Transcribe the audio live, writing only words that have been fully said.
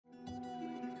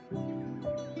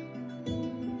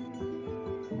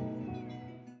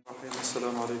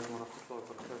Assalamu alaikum wa rahmatullahi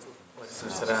wa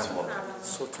barakatuh.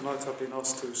 So tonight I've been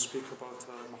asked to speak about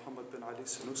Muhammad bin Ali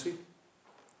Senussi.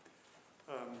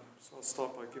 So I'll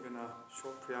start by giving a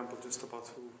short preamble just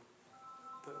about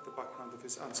the background of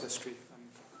his ancestry and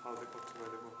how they got to where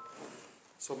they were.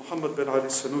 So Muhammad bin Ali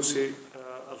Senussi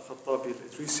al-Khattabi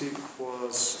al-Idrisi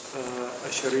was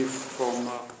a Sharif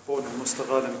born in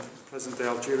Mustaghanim, present-day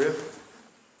Algeria,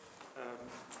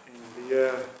 in the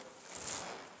year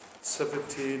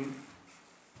 1787.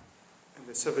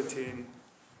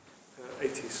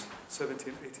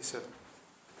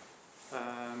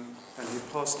 And he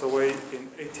passed away in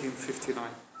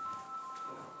 1859.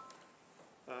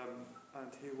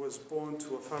 And he was born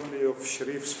to a family of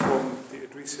Sharifs from the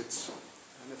Idrisids.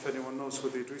 And if anyone knows who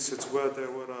the Idrisids were, they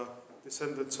were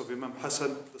descendants of Imam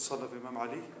Hassan, the son of Imam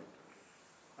Ali.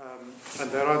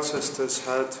 And their ancestors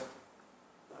had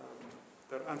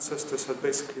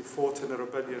basically fought in a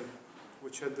rebellion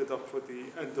which ended up with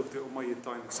the end of the Umayyad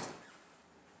dynasty.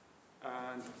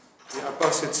 And the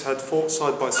Abbasids had fought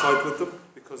side by side with them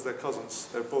because they're cousins.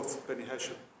 They're both Bani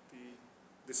Hashim, the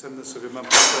descendants of Imam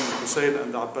Hassan and Hussein,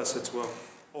 and the Abbasids were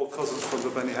all cousins from the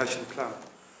Bani Hashim clan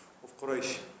of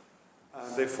Quraysh.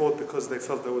 And they fought because they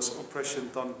felt there was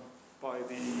oppression done by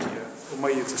the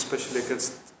Umayyads, especially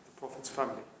against the Prophet's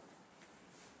family.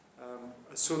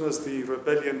 As soon as the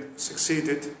rebellion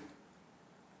succeeded,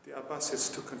 the Abbasids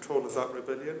took control of that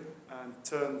rebellion and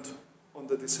turned on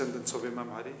the descendants of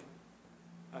Imam Ali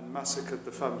and massacred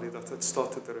the family that had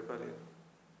started the rebellion.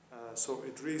 So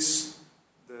Idris,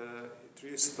 the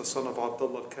son of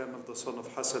Abdullah al-Kamil, the son of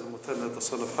Hassan al-Mutanna, the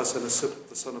son of Hassan al-Sibr,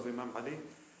 the son of Imam Ali,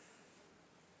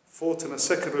 fought in a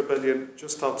second rebellion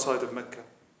just outside of Mecca,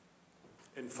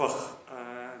 in Fakh,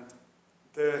 and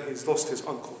there he's lost his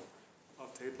uncle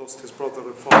after he'd lost his brothers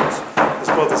and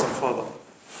father.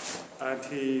 And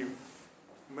he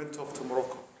went off to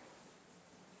Morocco.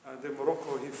 And in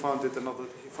Morocco he founded the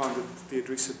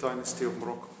Idrisid dynasty of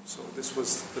Morocco. So this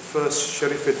was the first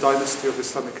Sharifid dynasty of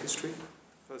Islamic history,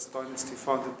 first dynasty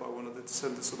founded by one of the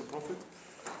descendants of the Prophet.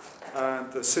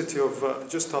 And the city of,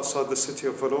 just outside the city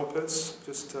of Valopes,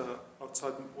 just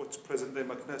outside what's present-day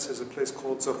Maknes, is a place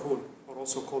called Zarhoun, or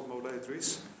also called Mawla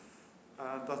Idris.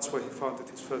 And that's where he founded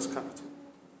his first capital.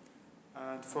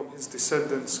 And from his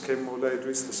descendants came Mawla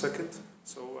Idris II.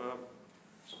 So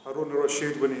Harun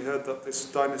al-Rashid, when he heard that this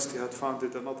dynasty had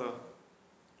founded another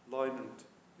line and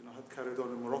had carried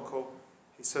on in Morocco,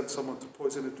 he sent someone to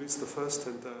poison Idris I,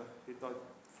 and he died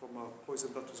from a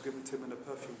poison that was given to him in a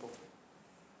perfume bottle.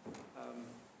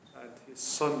 And his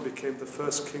son became the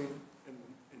first king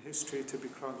in history to be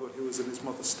crowned while he was in his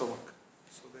mother's stomach.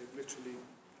 So they literally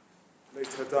laid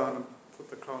her down and put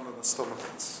the crown on her stomach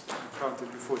and crowned him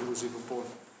before he was even born.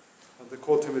 And they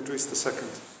called him Idris II.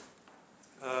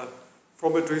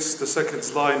 From Idris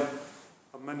II's line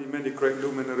are many, many great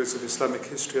luminaries of Islamic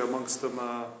history, amongst them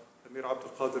Amir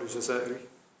Abdul Qadir al-Jazairi,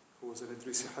 who was an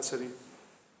Idrisi Hassani,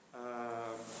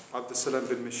 Abd Salam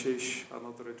bin Mashish,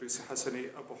 another Idrisi Hassani,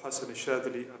 Abu Hassan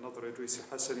al-Shadili, another Idrisi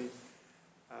Hassani,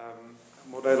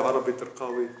 Mawla al-Arabi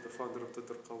Dirqawi, the founder of the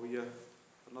Dirqawiyya,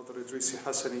 another Idrisi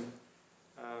Hassani,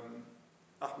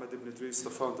 Ahmad ibn Idris, the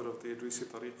founder of the Idrisi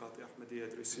Tariqa, the Ahmadiyya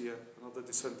Idrisiyya, another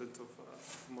descendant of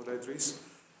Mawla Idris.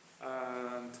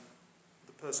 And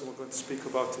the person we're going to speak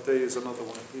about today is another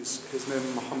one. His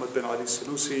name Muhammad bin Ali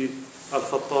Senussi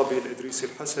al-Khattabi al-Idrisi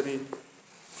al-Hassani.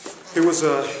 He was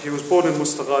born in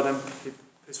Mustaghanim.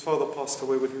 His father passed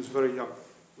away when he was very young.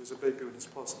 He was a baby when his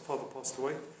father passed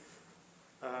away.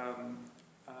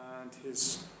 And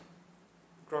his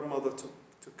grandmother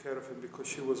took care of him because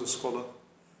she was a scholar.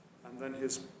 And then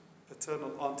his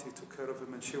paternal auntie took care of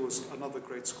him, and she was another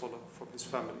great scholar from his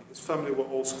family. His family were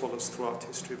all scholars throughout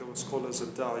history. There were scholars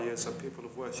and da'iyas and people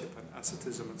of worship and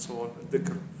asceticism and so on, and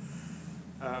dhikr.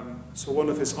 So one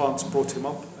of his aunts brought him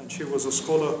up, and she was a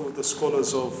scholar who the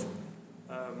scholars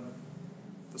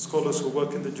who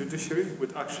work in the judiciary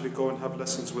would actually go and have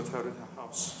lessons with her in her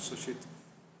house. So she'd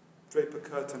drape a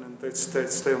curtain and they'd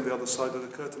stay on the other side of the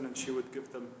curtain, and she would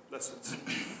give them lessons.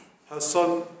 Her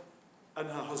son and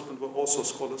her husband were also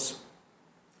scholars,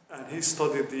 and he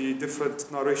studied the different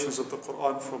narrations of the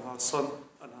Quran from her son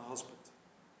and her husband.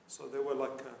 So they were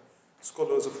like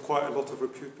scholars of quite a lot of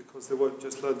repute, because they weren't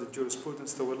just learned in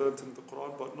jurisprudence, they were learned in the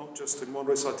Quran, but not just in one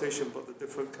recitation, but the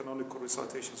different canonical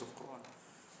recitations of Quran.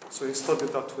 So he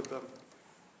studied that with them.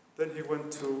 Then he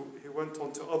went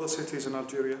on to other cities in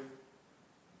Algeria.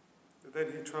 Then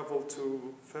he traveled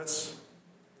to Fes,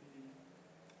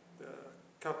 the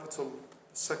capital,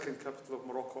 the second capital of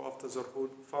Morocco after Zarhoun,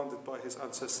 founded by his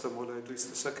ancestor Mawla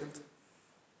Idris II.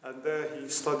 And there he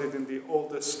studied in the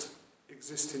oldest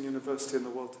existing university in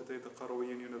the world today, the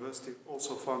Qarawiyyin University,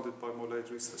 also founded by Mullah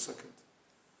Idris II.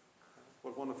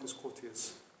 Well, one of his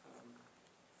courtiers,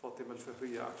 Fatima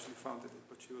al-Fihriya, actually founded it,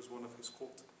 but she was one of his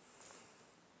court.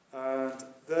 And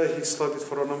there he studied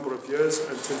for a number of years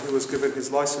until he was given his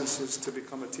licenses to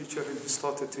become a teacher, and he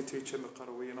started to teach in the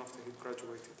Qarawiyyin after he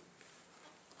graduated.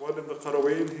 While in the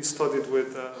Qarawiyyin, he studied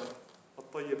with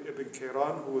Al-Tayyib ibn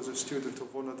Kayran, who was a student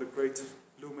of one of the great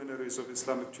luminaries of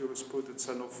Islamic jurisprudence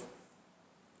and of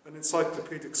an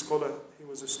encyclopedic scholar. He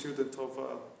was a student of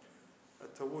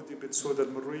Tawudi bin Saud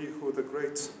al-Murri, who the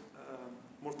great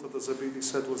Murtada Zabidi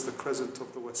said was the crescent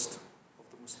of the West, of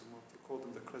the Muslim world. He called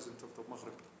him the crescent of the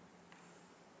Maghrib.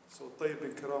 So Tayyib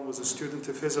bin Kiram was a student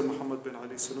of his, and Muhammad bin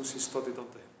Ali Senussi studied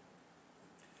under him.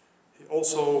 He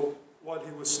also, while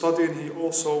he was studying, he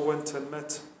also went and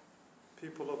met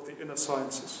people of the inner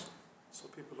sciences, so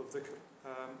people of dhikr.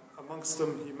 Amongst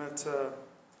them, he met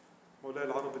Mawlay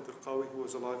al-Arab al-Dirqawi, who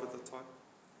was alive at the time.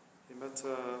 He met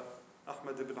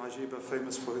Ahmad ibn Ajiba,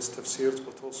 famous for his tafsirs,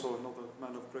 but also another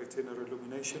man of great inner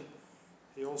illumination.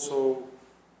 He also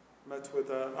met with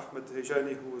Ahmed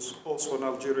Hijani, who was also an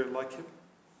Algerian like him.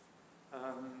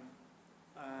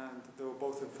 And they were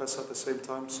both in Fes at the same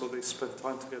time, so they spent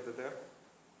time together there.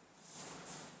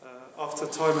 After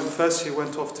time in Fes, he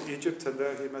went off to Egypt, and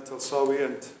there he met Al-Sawi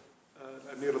and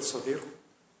Amir al-Saghir,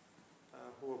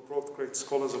 who were both great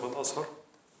scholars of Al-Azhar.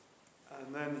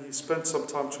 And then he spent some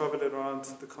time traveling around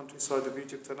the countryside of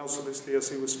Egypt, and also as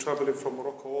he was traveling from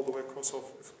Morocco all the way across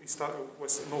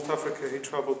North Africa, he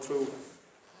traveled through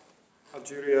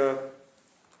Algeria,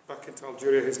 back into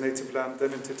Algeria, his native land,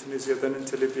 then into Tunisia, then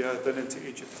into Libya, then into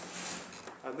Egypt.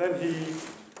 And then he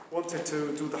wanted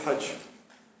to do the Hajj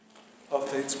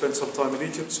after he'd spent some time in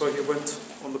Egypt, so he went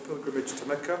on the pilgrimage to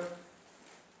Mecca.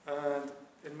 And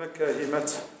in Mecca he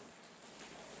met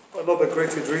another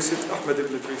great Idrisit, Ahmed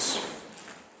ibn Idris,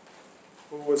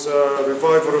 who was a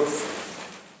reviver of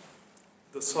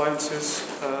the sciences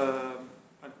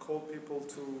and called people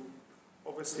to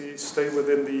obviously stay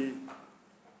within the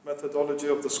methodology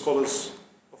of the scholars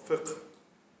of fiqh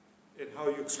in how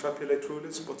you extrapolate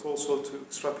rulings, but also to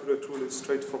extrapolate rulings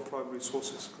straight from primary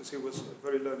sources, because he was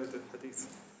very learned in hadith.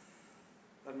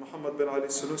 And Muhammad bin Ali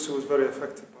Senussi was very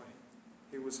affected by him.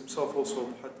 He was himself also a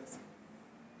muhaddith.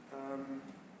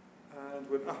 And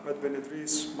when Ahmed bin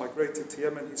Idris migrated to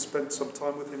Yemen, he spent some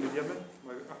time with him in Yemen.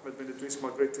 Ahmed bin Idris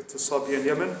migrated to Sabi in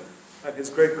Yemen, and his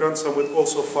great-grandson would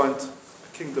also find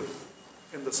a kingdom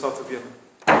in the south of Yemen.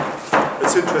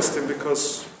 It's interesting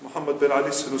because Muhammad bin Ali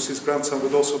Senussi's grandson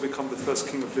would also become the first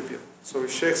king of Libya. So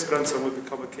his sheikh's grandson would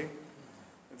become a king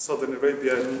in southern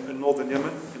Arabia and northern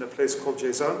Yemen, in a place called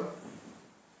Jazan.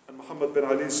 And Muhammad bin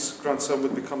Ali's grandson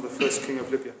would become the first king of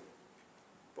Libya.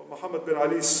 But Muhammad bin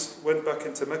Ali went back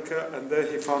into Mecca, and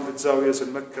there he founded zawiyas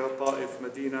in Mecca, Ta'if,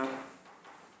 Medina.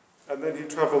 And then he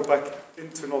traveled back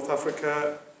into North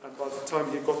Africa, and by the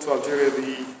time he got to Algeria,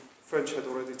 the French had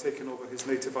already taken over his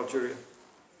native Algeria.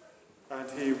 And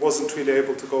he wasn't really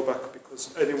able to go back,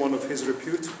 because anyone of his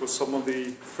repute was someone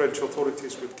the French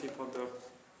authorities would keep under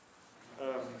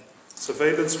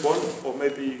surveillance, one, or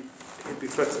maybe he'd be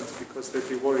threatened because they'd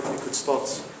be worried he could start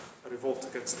a revolt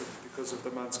against them because of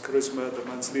the man's charisma, the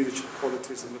man's leadership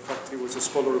qualities, and the fact he was a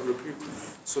scholar of repute.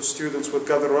 So students would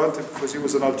gather around him because he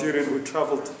was an Algerian who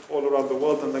traveled all around the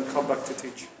world and then come back to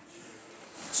teach.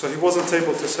 So he wasn't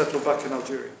able to settle back in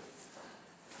Algeria.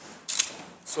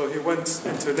 So he went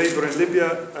into neighboring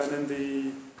Libya, and in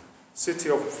a city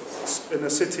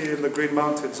in the Green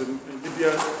Mountains in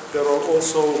Libya, there are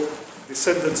also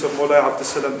descendants of Mullah Abd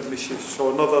Salam al-Mishish,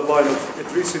 so another line of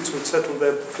Idrisids who had settled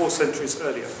there 4 centuries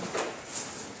earlier.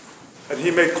 And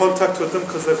he made contact with them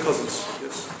because they're cousins.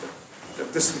 Yes,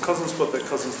 they're distant cousins, but they're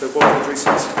cousins. They're both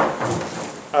Idrisids.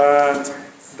 And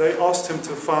they asked him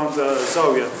to found a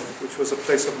Zawiya, which was a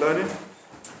place of learning.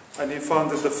 And he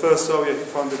founded the first Zawiya he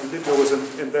founded in Libya was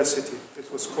in their city.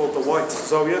 It was called the White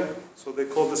Zawiya. So they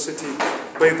called the city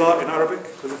Bayda in Arabic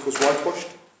because it was whitewashed.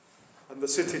 And the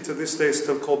city to this day is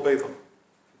still called Bayda,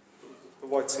 the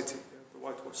White City, the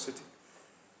whitewashed city.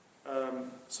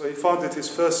 So he founded his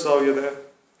first Zawiya there.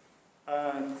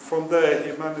 And from there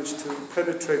he managed to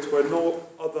penetrate where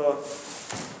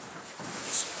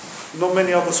not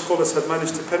many other scholars had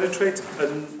managed to penetrate,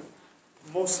 and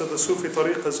most of the Sufi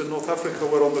tariqas in North Africa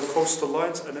were on the coastal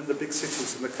lines and in the big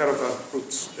cities, in the caravan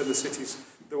routes in the cities.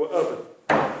 They were urban.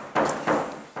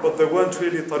 But there weren't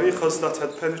really tariqas that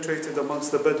had penetrated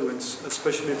amongst the Bedouins,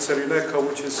 especially in Cyrenaica,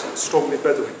 which is strongly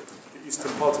Bedouin. The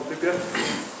eastern part of Libya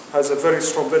has a very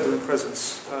strong Bedouin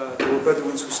presence. There were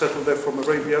Bedouins who settled there from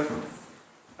Arabia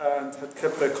and had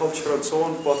kept their culture and so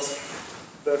on, but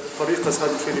the tariqas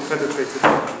hadn't really penetrated.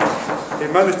 he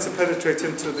managed to penetrate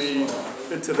into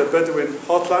the Bedouin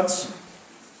heartlands,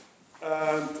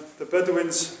 and the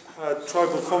Bedouins had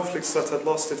tribal conflicts that had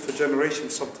lasted for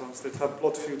generations sometimes. They'd have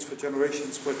blood feuds for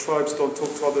generations where tribes don't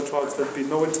talk to other tribes. There'd be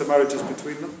no intermarriages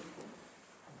between them.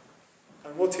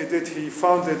 And what he did, he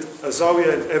founded a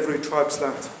Zawiya in every tribe's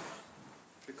land.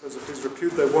 Because of his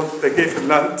repute, they gave him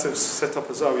land to set up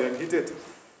a Zawiya, and he did.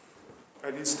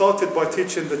 And he started by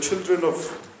teaching the children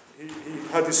of, he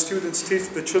had his students teach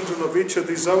the children of each of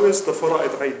these Zawiyas the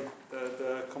Fara'id Ayn,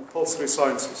 the compulsory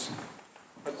sciences.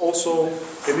 And also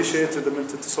initiated them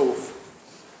into Tasawwuf.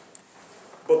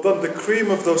 But then the cream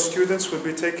of those students would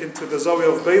be taken to the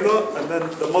Zawiya of Bayda, and then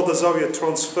the mother Zawiya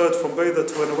transferred from Bayda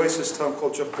to an oasis town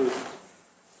called Jahbub.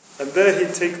 And there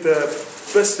he'd take the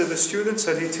best of the students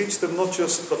and he'd teach them not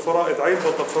just the Fara'id Ayn,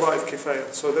 but the Fara'id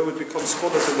Kifaya. So they would become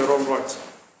scholars in their own right.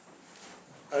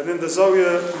 And in the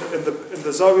Zawiya, in the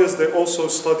Zawiyas, they also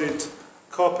studied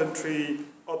carpentry,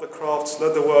 other crafts,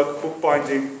 leatherwork,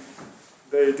 bookbinding.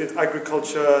 They did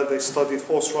agriculture, they studied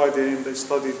horse riding, they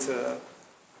studied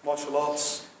martial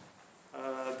arts.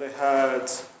 They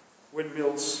had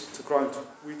windmills to grind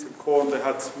wheat and corn. They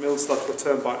had mills that were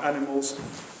turned by animals.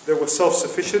 They were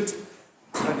self-sufficient,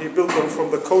 and he built them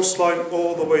from the coastline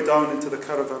all the way down into the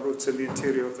caravan routes in the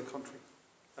interior of the country.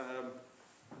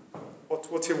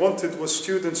 What he wanted was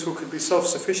students who could be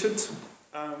self-sufficient,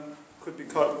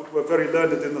 were very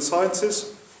learned in the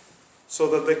sciences, so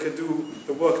that they could do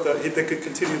the work they could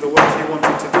continue the work he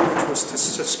wanted to do, which was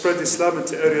to spread Islam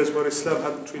into areas where Islam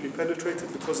hadn't really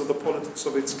penetrated because of the politics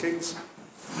of its kings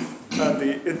and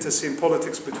the interscene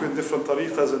politics between different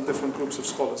tariqas and different groups of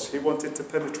scholars. He wanted to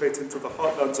penetrate into the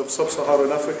heartlands of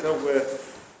sub-Saharan Africa, where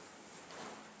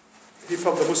he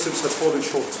felt the Muslims had fallen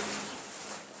short.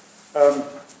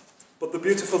 But the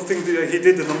beautiful thing that he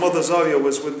did in the Mother Zawiya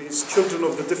was when these children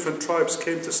of the different tribes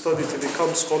came to study to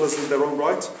become scholars in their own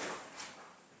right,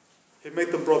 he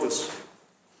made them brothers.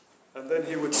 And then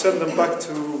he would send them back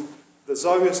to the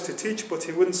Zawiyas to teach, but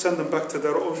he wouldn't send them back to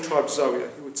their own tribe's Zawiya.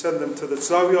 He would send them to the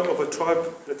Zawiya of a tribe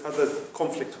that had a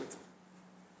conflict with,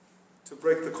 to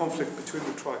break the conflict between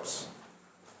the tribes.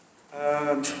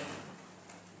 And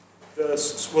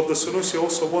what the Senussi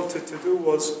also wanted to do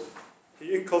was,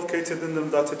 he inculcated in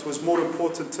them that it was more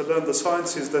important to learn the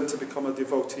sciences than to become a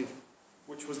devotee,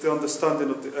 which was the understanding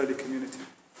of the early community.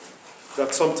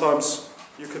 That sometimes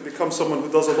you can become someone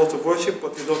who does a lot of worship,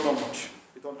 but you don't know much.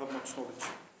 You don't have much knowledge.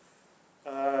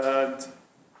 And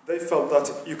they felt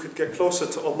that you could get closer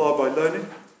to Allah by learning,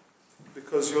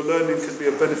 because your learning could be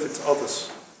of benefit to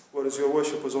others, whereas your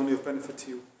worship was only of benefit to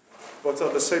you. But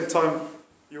at the same time,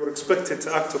 you were expected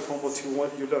to act upon what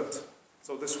you learned.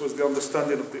 So this was the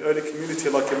understanding of the early community,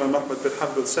 like Imam Ahmad bin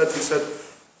Hanbal said. He said,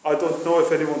 I don't know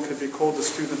if anyone can be called a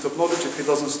student of knowledge if he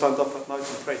doesn't stand up at night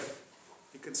and pray.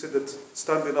 He considered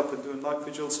standing up and doing night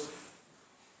vigils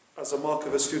as a mark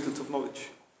of a student of knowledge.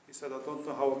 He said, I don't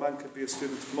know how a man could be a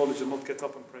student of knowledge and not get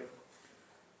up and pray.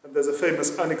 And there's a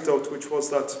famous anecdote, which was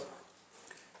that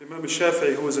Imam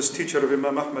Shafi'i, who was a teacher of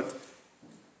Imam Ahmad,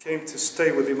 came to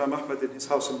stay with Imam Ahmad in his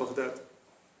house in Baghdad.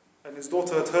 And his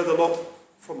daughter had heard a lot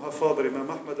from her father, Imam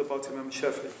Ahmad, about Imam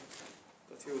Shafi'i.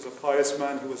 That he was a pious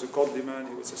man, he was a godly man,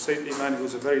 he was a saintly man, he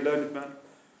was a very learned man.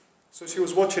 So she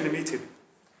was watching him eating.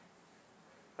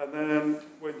 And then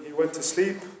when he went to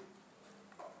sleep,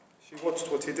 she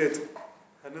watched what he did.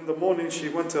 And in the morning she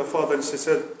went to her father and she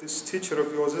said, this teacher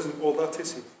of yours isn't all that,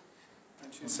 is he?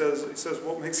 And he says,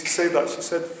 what makes you say that? She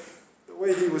said, the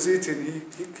way he was eating,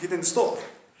 he didn't stop.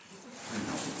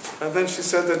 And then she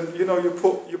said, and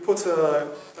you put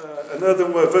an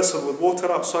earthenware vessel with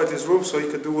water outside his room so he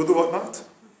could do wudu at night.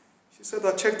 She said,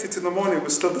 I checked it in the morning, it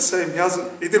was still the same.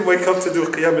 He didn't wake up to do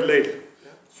Qiyam al-Layl.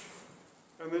 Yeah?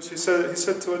 And then he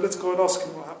said to her, let's go and ask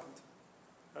him what happened.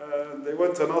 And they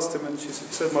went and asked him, and he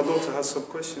said, my daughter has some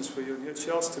questions for you. And yet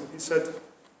she asked him, he said,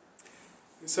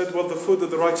 well, the food of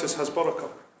the righteous has barakah.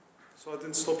 So I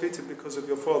didn't stop eating because of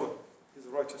your father. He's a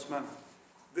righteous man.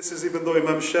 This is even though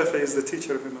Imam Shafi'i is the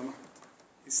teacher of Imam Ahmad.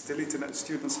 He's still eating at a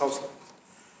student's house.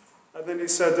 And then he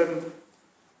said,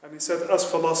 as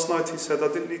for last night, he said, I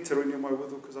didn't need to renew my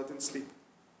wudu because I didn't sleep.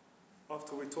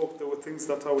 After we talked, there were things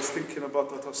that I was thinking about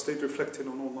that I stayed reflecting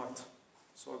on all night.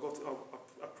 So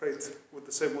I prayed with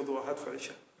the same wudu I had for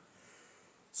Isha.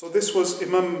 So this was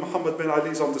Imam Muhammad bin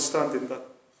Ali's understanding, that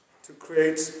to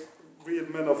create real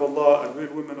men of Allah and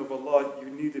real women of Allah, you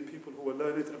needed people who were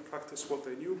learned and practiced what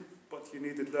they knew, but you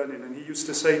needed learning. And he used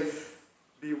to say,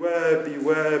 beware,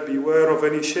 beware, beware of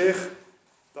any sheikh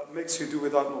that makes you do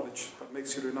without knowledge, that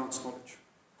makes you renounce knowledge.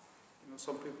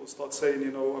 Some people start saying,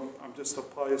 I'm just a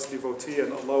pious devotee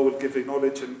and Allah will give you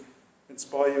knowledge, and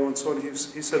inspire you and so on.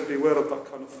 He said, beware of that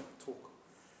kind of talk.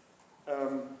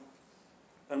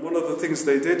 And one of the things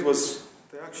they did was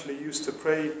they actually used to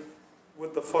pray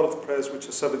with the fard prayers, which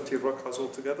are 17 rak'ahs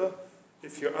altogether.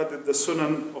 If you added the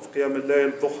sunan of Qiyam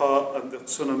al-Layl, Duha, and the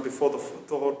sunan before the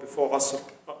Dhuhr, before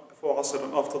Asr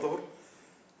and after Dhuhr,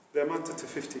 they amounted to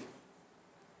 50.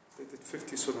 They did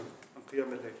 50 sunan and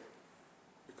Qiyam al-Layl.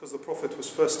 Because the Prophet was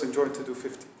first enjoined to do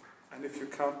 50. And if you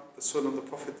count the sunnah the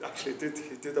Prophet actually did,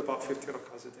 he did about 50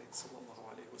 rak'ahs a day, sallallahu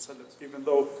alayhi wa sallam, even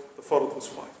though the fard was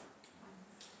 5.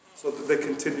 So that they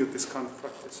continued this kind of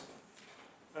practice.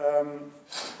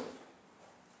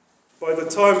 By the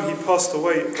time he passed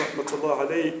away, rahmatullah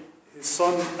alayhi, his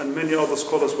son and many other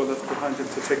scholars were left behind him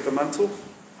to take the mantle.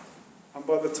 And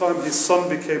by the time his son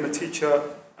became a teacher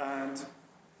and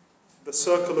the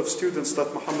circle of students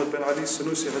that Muhammad bin Ali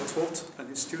Senussi had taught and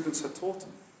his students had taught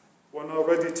were now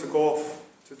ready to go off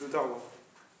to do da'wah.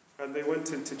 And they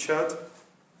went into Chad,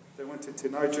 they went into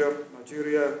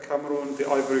Nigeria, Cameroon, the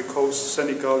Ivory Coast,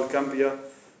 Senegal, Gambia.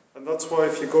 And that's why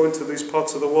if you go into these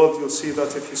parts of the world, you'll see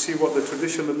that if you see what the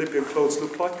traditional Libyan clothes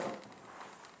look like,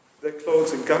 their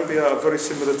clothes in Gambia are very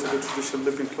similar to the traditional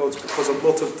Libyan clothes because a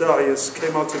lot of da'iyas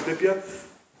came out of Libya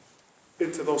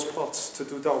into those parts to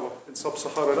do da'wah in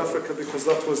sub-Saharan Africa because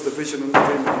that was the vision and the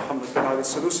dream of Muhammad bin Ali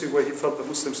Senussi, where he felt the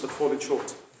Muslims had fallen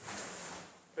short.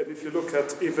 And if you look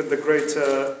at even the great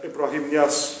Ibrahim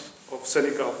Niass of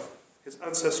Senegal, his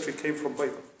ancestry came from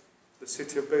Beida, the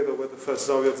city of Beida where the first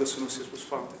Zawiyah of the Senussis was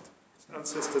founded. His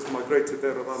ancestors migrated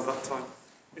there around that time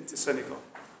into Senegal.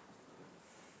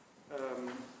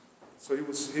 So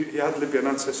he had Libyan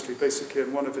ancestry basically,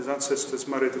 and one of his ancestors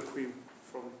married a queen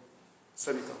from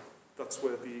Senegal. That's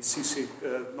where the Sheikh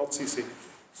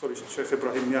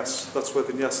Ibrahim Niass, that's where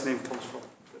the Niass name comes from,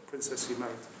 the princess he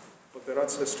married. But their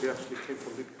ancestry actually came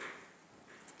from Libya.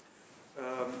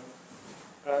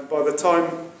 And by the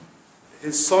time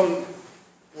his son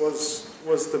was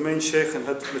the main sheikh and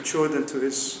had matured into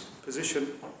his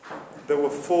position, there were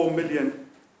 4 million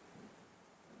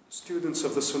students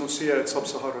of the Sunusiya in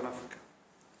sub-Saharan Africa.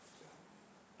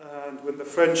 And when the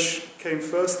French came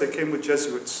first, they came with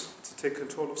Jesuits to take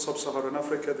control of sub-Saharan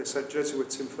Africa. They sent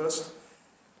Jesuits in first.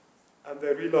 And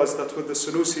they realized that with the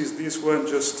Senussis, these weren't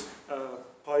just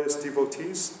pious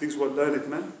devotees, these were learned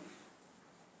men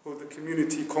who the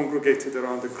community congregated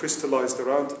around and crystallized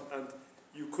around, and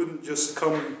you couldn't just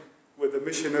come with a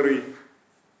missionary,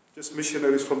 just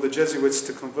missionaries from the Jesuits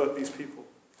to convert these people.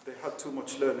 They had too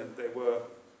much learning. They were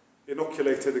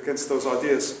inoculated against those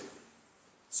ideas.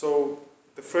 So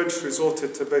the French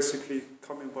resorted to basically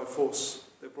coming by force.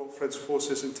 They brought French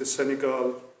forces into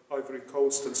Senegal, Ivory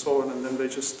Coast and so on, and then they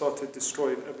just started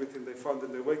destroying everything they found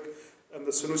in their wake. And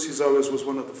the Senussi Zawiyahs was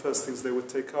one of the first things they would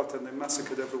take out, and they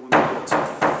massacred everyone they got.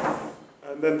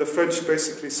 And then the French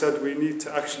basically said, we need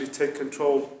to actually take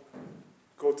control,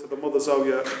 go to the mother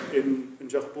Zawiyah in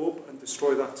Jahboub and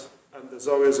destroy that. And the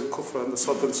Zawiyahs in Kufra and the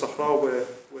southern Sahara where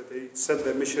they sent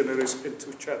their missionaries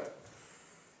into Chad.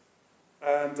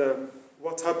 And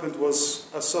what happened was,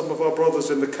 as some of our brothers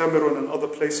in the Cameroon and other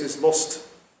places lost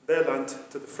their land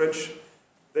to the French,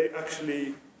 they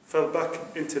actually fell back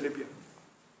into Libya.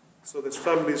 So there's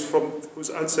families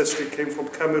whose ancestry came from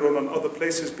Cameroon and other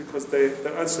places because their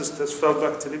ancestors fell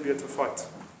back to Libya to fight,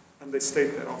 and they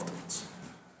stayed there afterwards.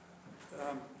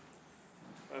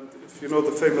 And if you know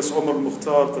the famous Omar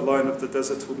Mukhtar, the Lion of the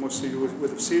Desert, who most of you would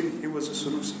have seen, he was a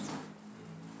Senussi.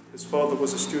 His father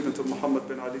was a student of Muhammad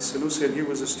bin Ali Senussi, and he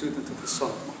was a student of his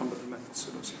son, Muhammad bin Ali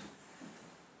Senussi.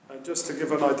 And just to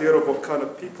give an idea of what kind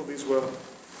of people these were,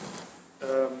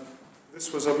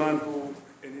 this was a man who,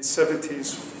 in his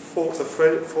 70s, fought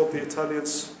the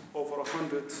Italians over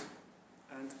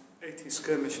 180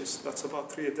 skirmishes. That's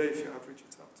about 3 a day if you average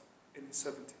it out, in his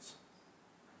 70s.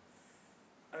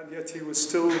 And yet he was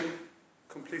still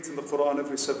completing the Quran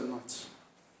every 7 nights.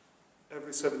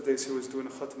 Every 7 days he was doing a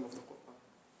khatam of the Quran.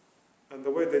 And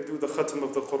the way they do the khatam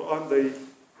of the Quran, they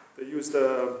used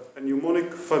a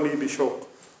mnemonic, Fami Bishawq.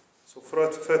 So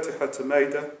Fatiha to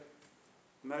Ma'idah,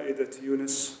 Ma'idah to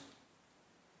Yunus,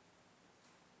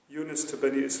 Yunus to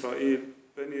Bani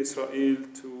Israel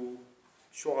to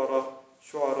Shu'ara,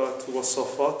 Shu'ara to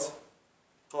Wasafat,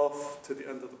 Qaf to the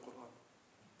end of the Quran.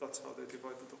 That's how they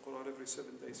divided the Quran every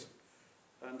 7 days.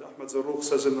 And Ahmad Zarruq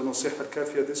says in the Nasih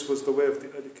al-Kafiyah, this was the way of the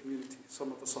early community.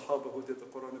 Some of the Sahaba who did the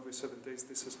Quran every 7 days,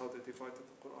 this is how they divided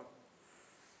the Quran.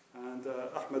 And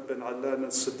Ahmad bin Allan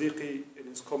al-Siddiqi, in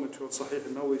his commentary on Sahih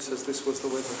al-Nawawi, says this was the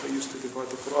way that they used to divide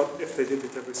the Quran if they did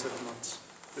it every 7 months.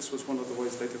 This was one of the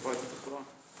ways they divided the Quran.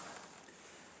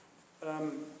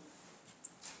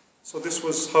 So this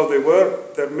was how they were.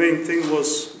 Their main thing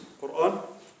was Quran.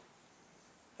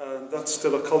 And And that's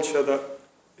still a culture that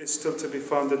is still to be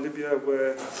found in Libya,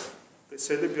 where they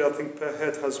say Libya, I think, per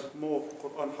head has more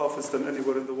Quran hafiz than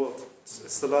anywhere in the world.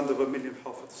 It's the land of 1 million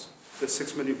hafiz. There's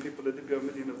 6 million people in Libya, 1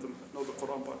 million of them know the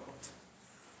Quran by heart.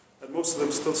 And most of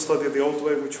them still study the old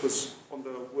way, which was on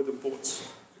the wooden boards,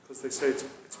 because they say it's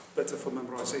better for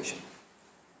memorization.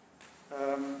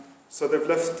 So they've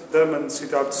left, them and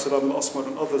Sidi Abdul Salam al-Asmar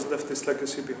and others left this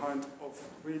legacy behind of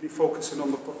really focusing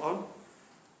on the Quran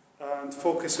and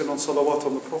focusing on salawat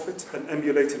on the Prophet and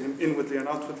emulating him inwardly and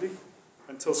outwardly,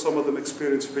 until some of them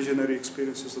experienced visionary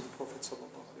experiences of the Prophet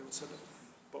sallallahu alaihi wasallam.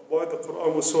 But why the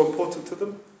Quran was so important to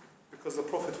them? Because the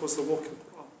Prophet was the walking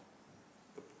Quran.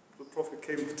 The Prophet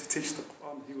came to teach the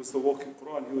Quran. He was the walking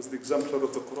Quran. He was the exemplar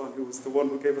of the Quran. He was the one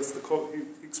who gave us he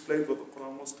explained what the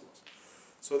Quran was to us.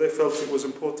 So they felt it was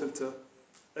important to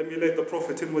emulate the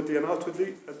Prophet inwardly and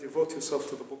outwardly and devote yourself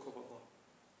to the Book of Allah.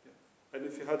 Yeah. And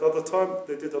if you had other time,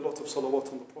 they did a lot of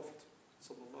salawat on the Prophet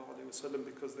sallallahu alaihi wasallam,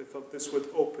 because they felt this would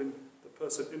open the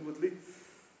person inwardly.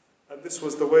 And this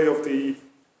was the way of the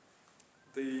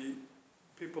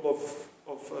people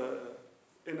of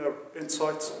inner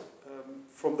insight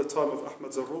from the time of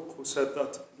Ahmad Zarruq, who said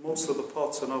that most of the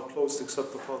parts are now closed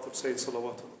except the part of saying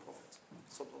salawat on the Prophet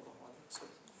sallallahu alaihi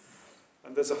wasallam.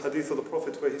 And there's a hadith of the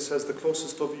Prophet where he says, the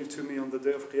closest of you to me on the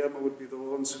day of Qiyamah would be the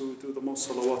ones who do the most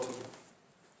salawat on me.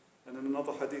 And in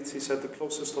another hadith he said, the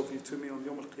closest of you to me on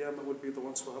Yawm al-Qiyamah would be the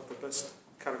ones who have the best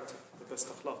character, the best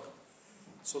akhlaq.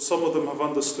 So some of them have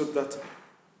understood that.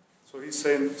 So he's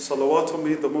saying, salawat on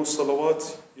me, the most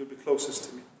salawat, you'll be closest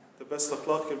to me. The best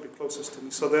akhlaq, you'll be closest to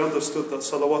me. So they understood that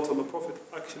salawat on the Prophet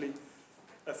actually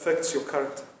affects your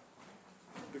character.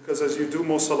 Because as you do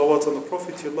more salawat on the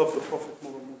Prophet, you love the Prophet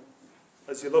more and more.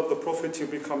 As you love the Prophet, you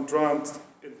become drowned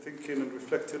in thinking and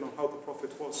reflecting on how the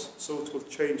Prophet was. So it will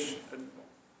change and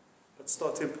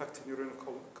start impacting your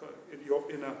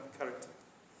inner character.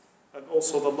 And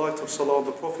also the light of salah on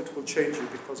the Prophet will change you,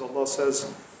 because Allah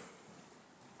says,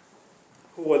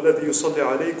 هُوَ الَّذِي يُصَلِّ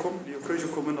عَلَيْكُمْ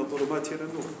لِيُخْرِجُكُم مِّنَ الظُّلُمَاتِ إِلَى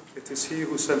النُّورِ. It is He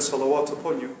who sends salawat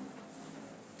upon you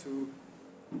to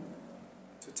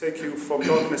take you from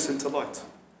darkness into light.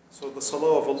 So the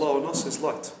salah of Allah on us is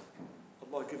light.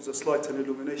 Allah gives us light and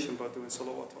illumination by doing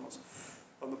salawat on us.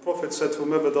 And the Prophet said,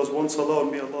 whomever does one salah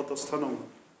on me, Allah does 10 on me.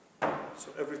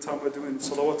 So every time we're doing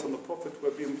salawat on the Prophet,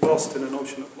 we're being bathed in an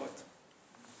ocean of light.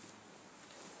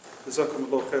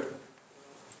 Jazakumullah khair.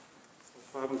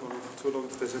 If I haven't gone on for too long,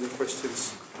 if there's any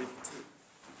questions, leave it to you.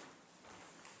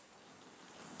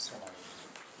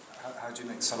 How do you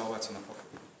make salawat on the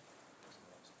Prophet?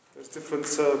 There's different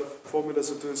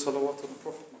formulas of doing salawat on the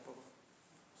Prophet, my brother.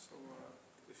 So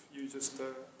if you just,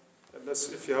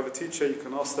 if you have a teacher, you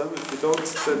can ask them. If you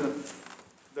don't, then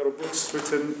there are books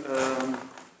written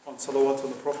on salawat on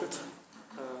the Prophet.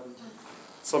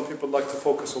 Some people like to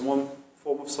focus on one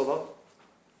form of salah.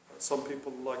 Some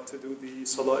people like to do the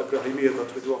salah Ibrahimiyya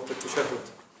that we do after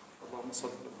tashahhud. Allahumma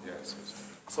salli ala Muhammad. Yes.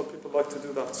 Some people like to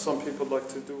do that. Some people like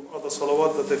to do other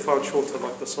salawat that they found shorter,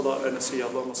 like the salah al-nasiyya.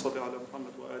 Allahumma salli ala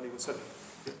Muhammad wa alihi wa sallam.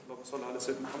 Allahumma salli ala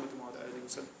Sayyidina Muhammad wa ala alihi wa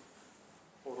sallam.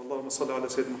 Or Allahumma salli ala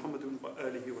Sayyidina Muhammad wa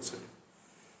alihi wa sallam.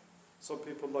 Some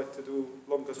people like to do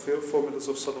longer formulas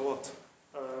of salawat.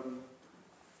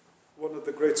 One of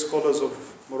the great scholars of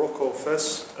Morocco,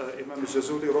 Fes, Imam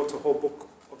al-Jazuli, wrote a whole book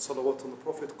on salawat on the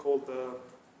Prophet called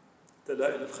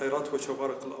Dala'il al-Khayrat wa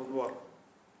Shawaraq al-Anwar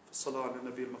for Salah ala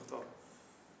Nabi al-Mukhtar.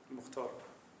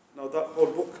 Now that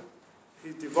whole book,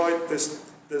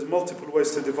 there's multiple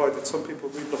ways to divide it. Some people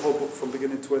read the whole book from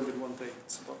beginning to end in one day.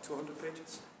 It's about 200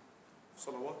 pages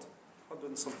of salawat, 100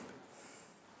 and something.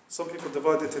 Some people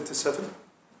divide it into 7.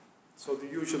 So the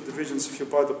usual divisions, if you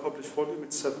buy the published volume,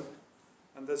 it's 7.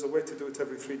 And there's a way to do it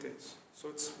every 3 days. So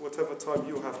it's whatever time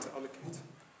you have to allocate.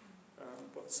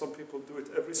 But some people do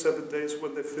it every 7 days.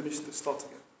 When they finish, they start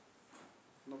again.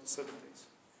 Another 7 days.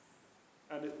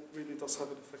 And it really does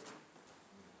have an effect.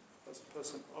 As a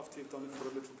person, after you've done it for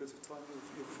a little bit of time,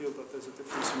 you feel that there's a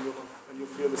difference in your life. And you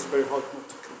feel it's very hard not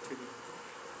to continue.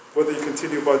 Whether you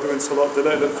continue by doing salat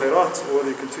Dala'il al-Khayrat, or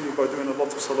whether you continue by doing a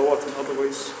lot of salawat in other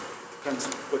ways, depends.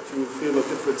 But you will feel a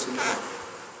difference in your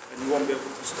life. And you won't be able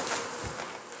to stop.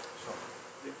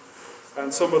 Yeah.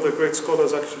 And some of the great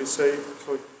scholars actually say,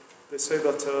 they say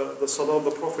that the salah of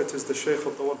the Prophet is the sheikh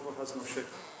of the one who has no sheikh.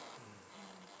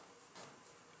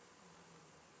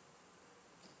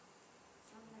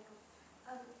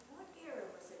 What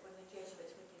era was it when the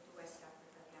Jesuits went into West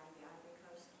Africa down the Ivory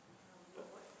Coast?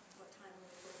 What time were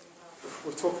we talking about?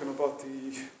 We're talking about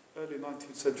the early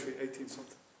 19th century, 18th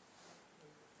something.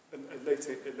 And late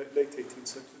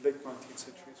 18th century, late 19th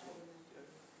century as well. Yeah.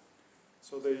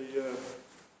 So they,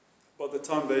 by the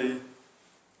time they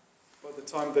By the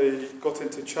time they got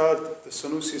into Chad, the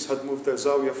Senussis had moved their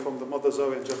Zawiya from the mother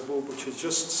Zawiya in Jarboub, which is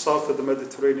just south of the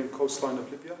Mediterranean coastline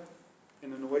of Libya,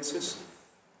 in an oasis.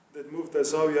 They'd moved their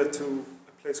Zawiya to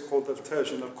a place called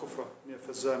Al-Taj in Al-Kufra, near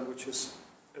Fazan, which is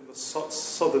in the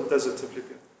southern desert of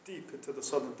Libya, deep into the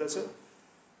southern desert,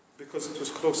 because it was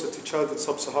closer to Chad and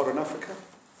sub-Saharan Africa,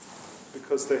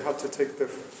 because they had to take the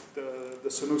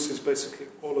Senussis, basically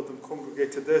all of them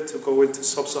congregated there to go into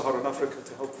sub-Saharan Africa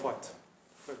to help fight the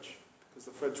French, because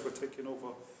the French were taking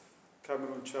over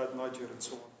Cameroon, Chad, Niger and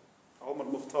so on. Omar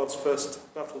Mukhtar's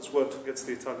first battles weren't against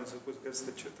the Italians, it was against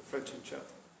the French in Chad.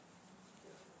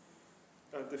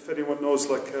 And if anyone knows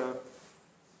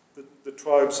the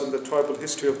tribes and the tribal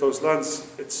history of those lands,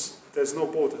 there's no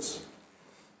borders.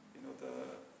 You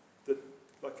know,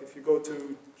 like if you go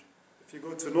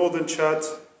to northern Chad,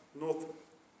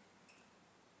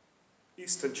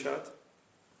 eastern Chad,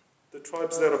 the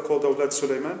tribes there are called Awlad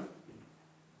Suleiman.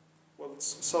 Well,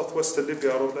 southwestern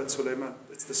Libya are Awlad Suleiman.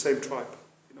 It's the same tribe.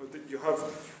 You know, you have,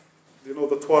 the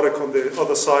Tuareg on the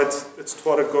other side. It's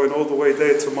Tuareg going all the way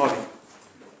there to Mali.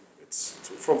 It's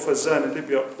from Fazan in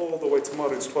Libya all the way to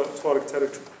Mali. It's Tuareg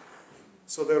territory.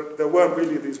 So there weren't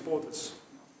really these borders.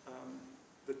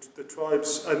 The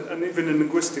tribes, and even in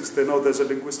linguistics, they know there's a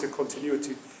linguistic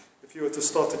continuity. If you were to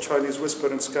start a Chinese whisper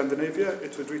in Scandinavia,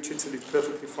 it would reach Italy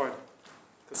perfectly fine,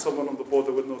 because someone on the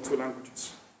border would know two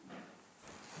languages.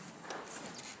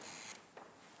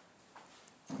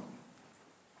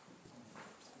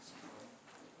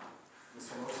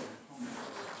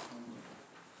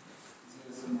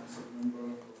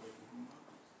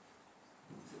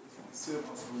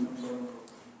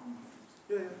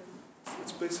 Yeah.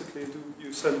 It's basically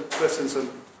you send blessings and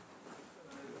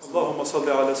Allahumma salli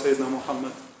ala Sayyidina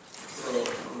Muhammad.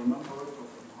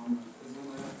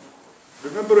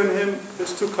 Remembering him,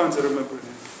 there's two kinds of remembering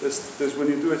him. There's when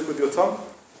you do it with your tongue,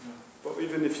 but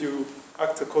even if you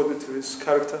act according to his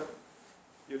character,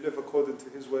 you live according to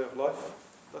his way of life,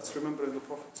 that's remembering the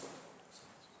Prophet.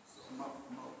 Not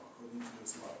according to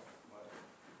his life,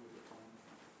 with the tongue.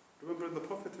 Remembering the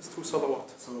Prophet is through salawat.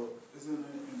 So isn't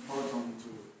it important to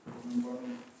remember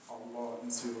Allah in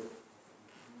zero?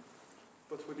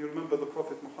 But when you remember the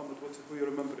Prophet Muhammad, who you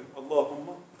remembering?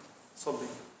 Allahumma salli.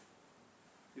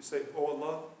 You say, oh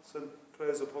Allah, send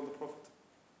prayers upon the Prophet.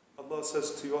 Allah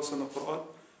says to us in the Quran,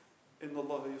 إن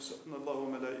الله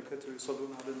وملائكته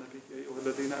يصلون على النبي يا أيها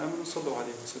الذين آمنوا صلوا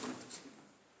عليه وسلموا تسليما.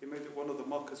 He made it one of the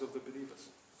markers of the believers,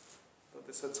 that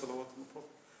they said salawat on the Prophet.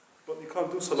 But you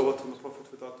can't do salawat on the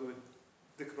Prophet without doing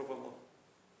dhikr of Allah.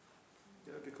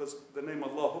 Yeah, because the name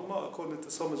Allahumma, according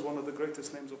to some, is one of the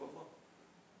greatest names of Allah.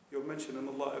 You're mentioning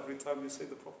Allah every time you say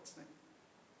the Prophet's name.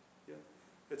 Yeah.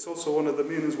 It's also one of the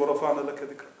meanings وَرَفَعْنَا لَكَ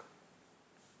ذِكْرَكَ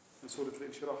in Surah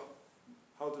Al-Inshirah.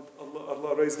 How did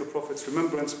Allah raise the Prophet's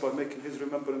remembrance? By making his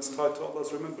remembrance tied to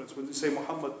Allah's remembrance. When you say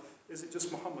Muhammad, is it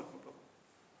just Muhammad, my brother?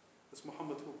 It's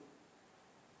Muhammad who?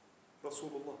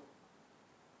 Rasulullah.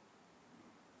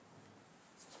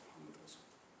 It's Muhammad Rasul.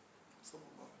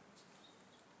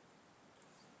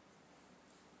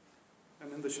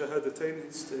 And in the Shahadatain,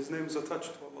 his name is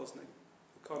attached to Allah's name.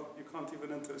 You can't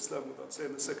even enter Islam without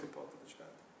saying the second part of the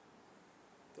Shahada.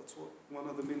 That's what one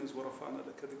of the meanings وَرَفَعْنَا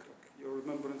لَكَ ذِكْرَكَ. Your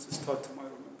remembrance is tied to my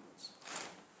remembrance.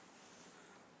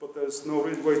 But there's no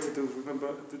real way to do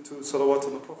salawat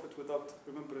on the Prophet without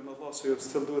remembering Allah, so you're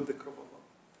still doing dhikr of Allah.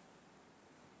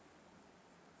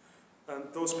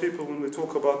 And those people, when we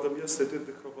talk about them, yes, they did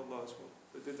dhikr of Allah as well.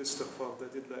 They did istighfar, they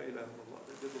did la ilaha illallah,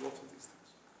 they did a lot of these things.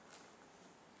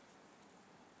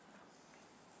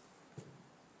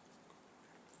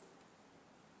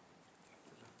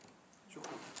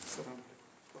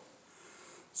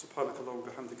 سبحانك اللهم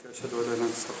وبحمدك أشهد أن لا إله إلا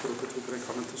أنت أستغفرك وأتوب إليك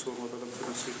عملت سوءا وظلمت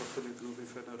نفسي فاغفر لي ذنوبي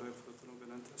فإنه لا يغفر الذنوب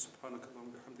إلا أنت سبحانك اللهم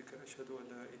وبحمدك أشهد أن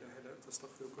لا إله إلا أنت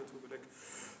أستغفرك وأتوب إليك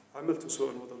عملت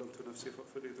سوءا وظلمت نفسي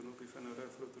فاغفر لي ذنوبي فإنه لا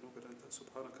يغفر الذنوب إلا أنت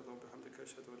سبحانك اللهم وبحمدك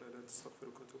أشهد أن لا إله إلا أنت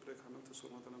أستغفرك وأتوب إليك عملت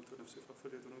سوءا وظلمت نفسي فاغفر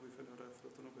لي ذنوبي فإنه لا يغفر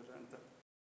الذنوب إلا أنت